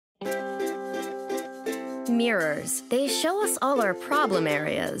Mirrors. They show us all our problem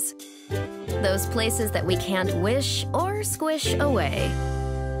areas. Those places that we can't wish or squish away.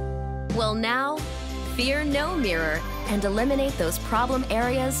 Well now, fear no mirror and eliminate those problem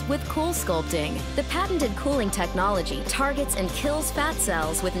areas with Coolsculpting. The patented cooling technology targets and kills fat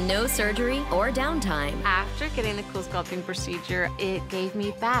cells with no surgery or downtime. After getting the Coolsculpting procedure, it gave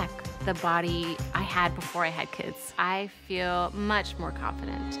me back the body I had before I had kids. I feel much more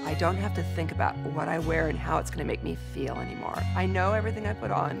confident. I don't have to think about what I wear and how it's gonna make me feel anymore. I know everything I put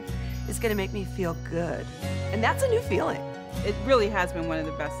on is gonna make me feel good. And that's a new feeling. It really has been one of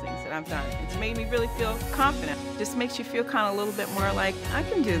the best things that I've done. It's made me really feel confident. Just makes you feel kind of a little bit more like, I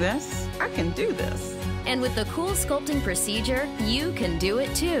can do this. I can do this. And with the Coolsculpting procedure, you can do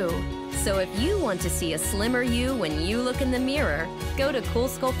it too. So if you want to see a slimmer you when you look in the mirror, go to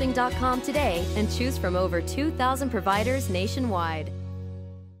Coolsculpting.com today and choose from over 2,000 providers nationwide.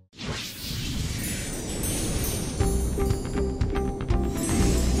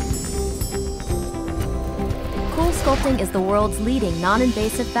 Coolsculpting is the world's leading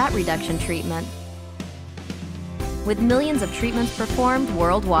non-invasive fat reduction treatment, with millions of treatments performed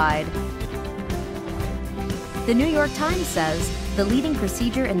worldwide. The New York Times says the leading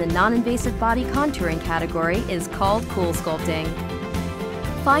procedure in the non-invasive body contouring category is called Coolsculpting.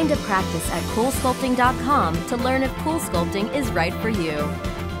 Find a practice at Coolsculpting.com to learn if Coolsculpting is right for you.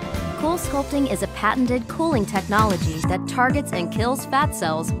 Coolsculpting is a patented cooling technology that targets and kills fat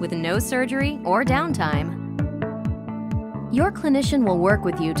cells with no surgery or downtime. Your clinician will work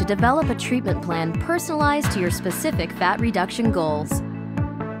with you to develop a treatment plan personalized to your specific fat reduction goals.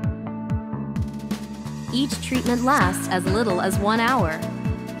 Each treatment lasts as little as 1 hour.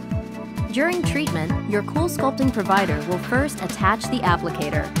 During treatment, your Coolsculpting provider will first attach the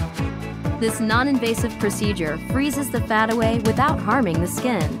applicator. This non-invasive procedure freezes the fat away without harming the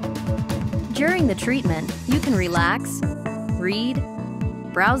skin. During the treatment, you can relax, read,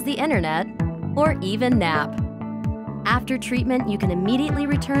 browse the internet, or even nap. After treatment, you can immediately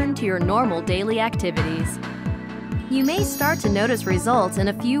return to your normal daily activities. You may start to notice results in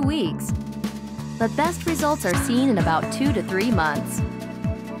a few weeks, but best results are seen in about 2 to 3 months.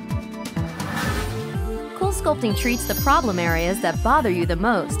 Coolsculpting treats the problem areas that bother you the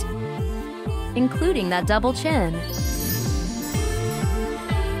most, including that double chin.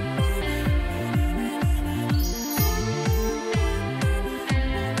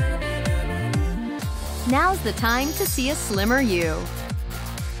 Now's the time to see a slimmer you.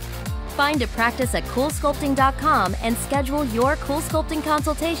 Find a practice at Coolsculpting.com and schedule your Coolsculpting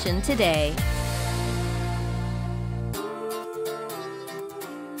consultation today.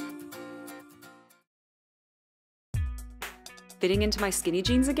 Fitting into my skinny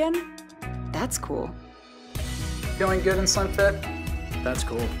jeans again? That's cool. Feeling good in slim fit? That's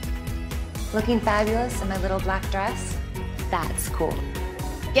cool. Looking fabulous in my little black dress? That's cool.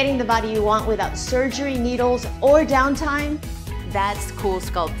 Getting the body you want without surgery, needles, or downtime? That's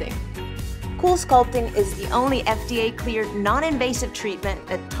Coolsculpting. Coolsculpting is the only FDA-cleared, non-invasive treatment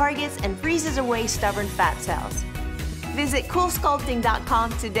that targets and freezes away stubborn fat cells. Visit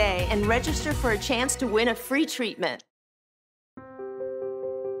Coolsculpting.com today and register for a chance to win a free treatment.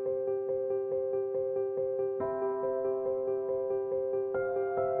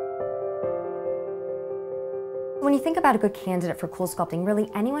 When you think about a good candidate for Coolsculpting, really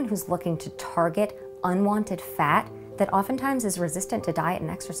anyone who's looking to target unwanted fat that oftentimes is resistant to diet and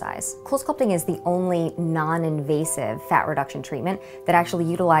exercise. Coolsculpting is the only non-invasive fat reduction treatment that actually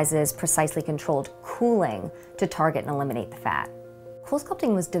utilizes precisely controlled cooling to target and eliminate the fat.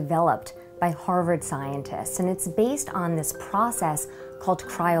 Coolsculpting was developed by Harvard scientists, and it's based on this process called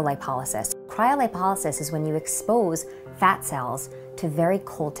cryolipolysis. Cryolipolysis is when you expose fat cells to very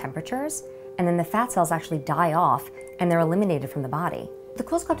cold temperatures, and then the fat cells actually die off and they're eliminated from the body. The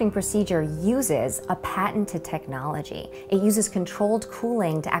Coolsculpting procedure uses a patented technology. It uses controlled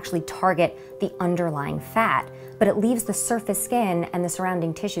cooling to actually target the underlying fat, but it leaves the surface skin and the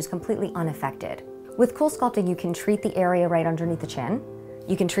surrounding tissues completely unaffected. With Coolsculpting, you can treat the area right underneath the chin.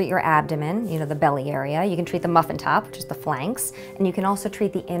 You can treat your abdomen, the belly area. You can treat the muffin top, which is the flanks, and you can also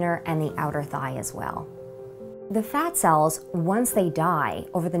treat the inner and the outer thigh as well. The fat cells, once they die,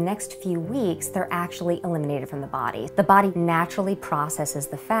 over the next few weeks, they're actually eliminated from the body. The body naturally processes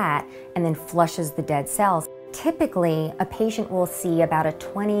the fat and then flushes the dead cells. Typically, a patient will see about a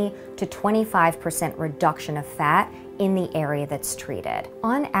 20 to 25% reduction of fat in the area that's treated.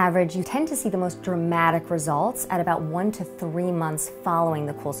 On average, you tend to see the most dramatic results at about 1 to 3 months following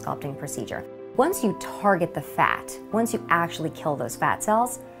the Coolsculpting procedure. Once you target the fat, once you actually kill those fat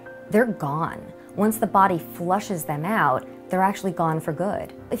cells, they're gone. Once the body flushes them out, they're actually gone for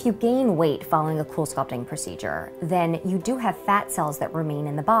good. If you gain weight following a Coolsculpting procedure, then you do have fat cells that remain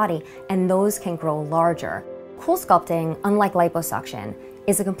in the body, and those can grow larger. Coolsculpting, unlike liposuction,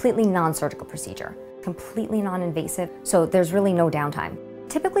 is a completely non-surgical procedure, completely non-invasive, so there's really no downtime.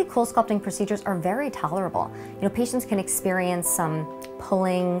 Typically, Coolsculpting procedures are very tolerable. Patients can experience some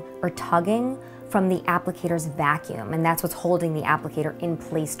pulling or tugging from the applicator's vacuum, and that's what's holding the applicator in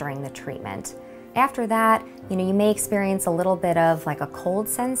place during the treatment. After that, you may experience a little bit of like a cold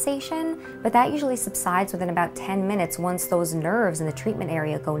sensation, but that usually subsides within about 10 minutes once those nerves in the treatment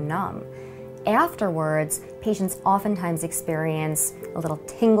area go numb. Afterwards, patients oftentimes experience a little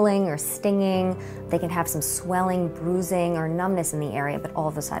tingling or stinging. They can have some swelling, bruising, or numbness in the area, but all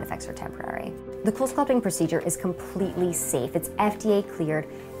of the side effects are temporary. The Coolsculpting procedure is completely safe. It's FDA cleared,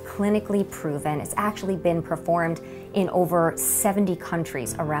 clinically proven. It's actually been performed in over 70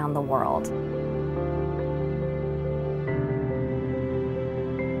 countries around the world.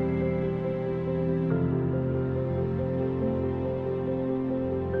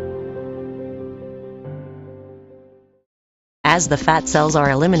 As the fat cells are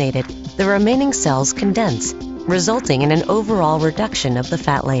eliminated, the remaining cells condense, resulting in an overall reduction of the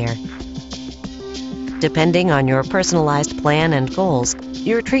fat layer. Depending on your personalized plan and goals,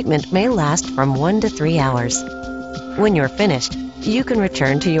 your treatment may last from 1 to 3 hours. When you're finished, you can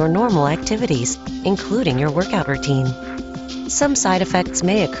return to your normal activities, including your workout routine. Some side effects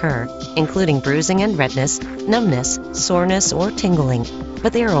may occur, including bruising and redness, numbness, soreness, or tingling,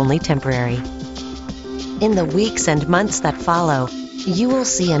 but they are only temporary. In the weeks and months that follow, you will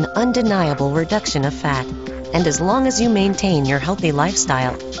see an undeniable reduction of fat, and as long as you maintain your healthy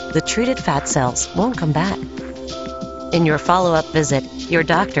lifestyle, the treated fat cells won't come back. In your follow-up visit, your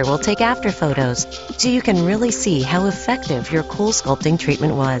doctor will take after photos so you can really see how effective your Coolsculpting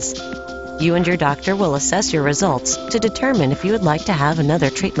treatment was. You and your doctor will assess your results to determine if you would like to have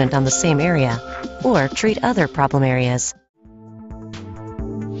another treatment on the same area or treat other problem areas.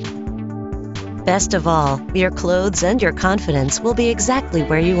 Best of all, your clothes and your confidence will be exactly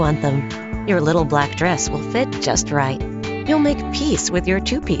where you want them. Your little black dress will fit just right. You'll make peace with your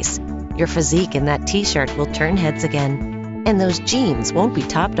two-piece. Your physique in that t-shirt will turn heads again. And those jeans won't be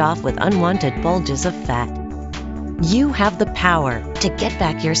topped off with unwanted bulges of fat. You have the power to get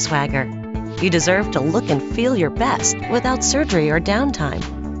back your swagger. You deserve to look and feel your best without surgery or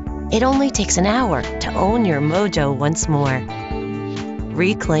downtime. It only takes an hour to own your mojo once more.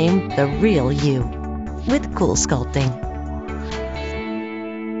 Reclaim the real you with Coolsculpting.